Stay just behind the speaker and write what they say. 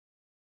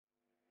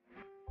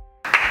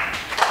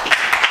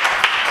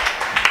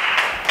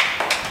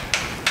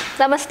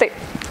Namaste.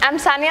 I'm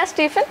Sania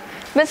Stephen,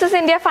 Mrs.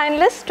 India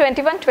finalist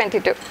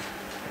 21-22.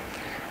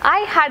 I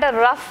had a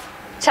rough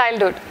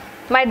childhood.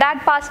 My dad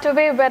passed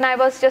away when I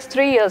was just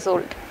 3 years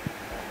old.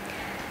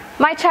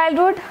 My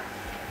childhood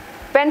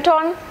went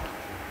on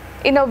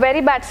in a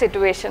very bad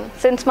situation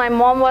since my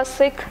mom was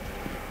sick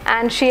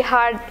and she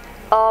had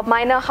a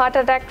minor heart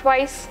attack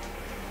twice.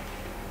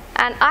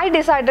 And I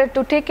decided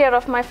to take care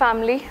of my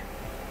family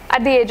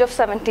at the age of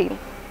 17.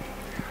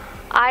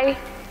 I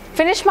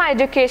finished my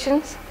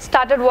education,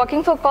 started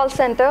working for call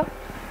center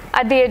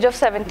at the age of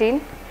 17.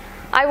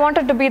 I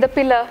wanted to be the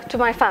pillar to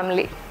my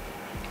family.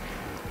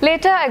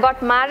 Later, I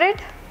got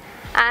married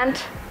and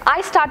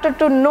I started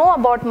to know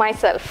about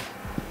myself.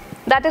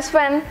 That is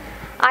when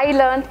I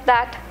learned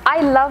that I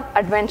love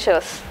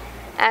adventures.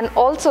 And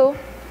also,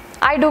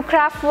 I do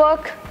craft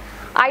work,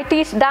 I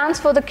teach dance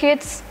for the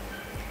kids,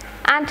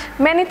 and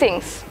many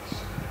things.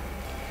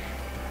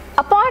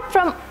 Apart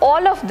from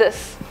all of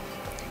this,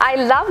 I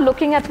love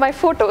looking at my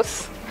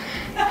photos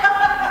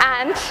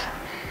and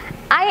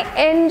I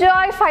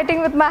enjoy fighting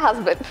with my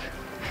husband.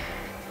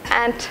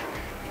 And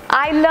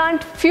I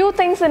learned few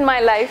things in my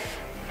life,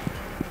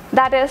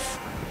 that is,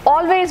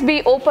 always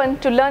be open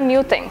to learn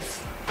new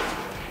things.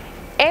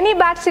 Any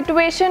bad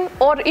situation,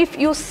 or if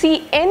you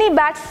see any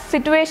bad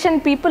situation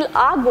people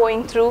are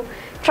going through,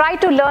 try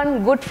to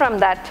learn good from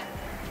that.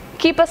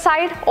 Keep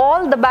aside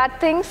all the bad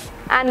things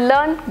and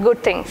learn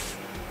good things.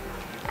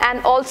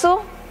 And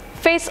also,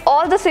 face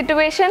all the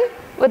situation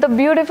with a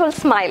beautiful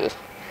smile.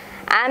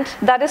 And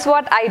that is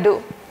what I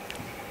do.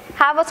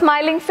 Have a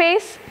smiling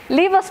face,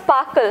 leave a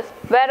sparkle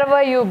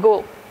wherever you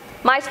go.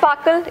 My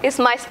sparkle is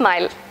my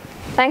smile.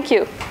 Thank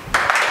you.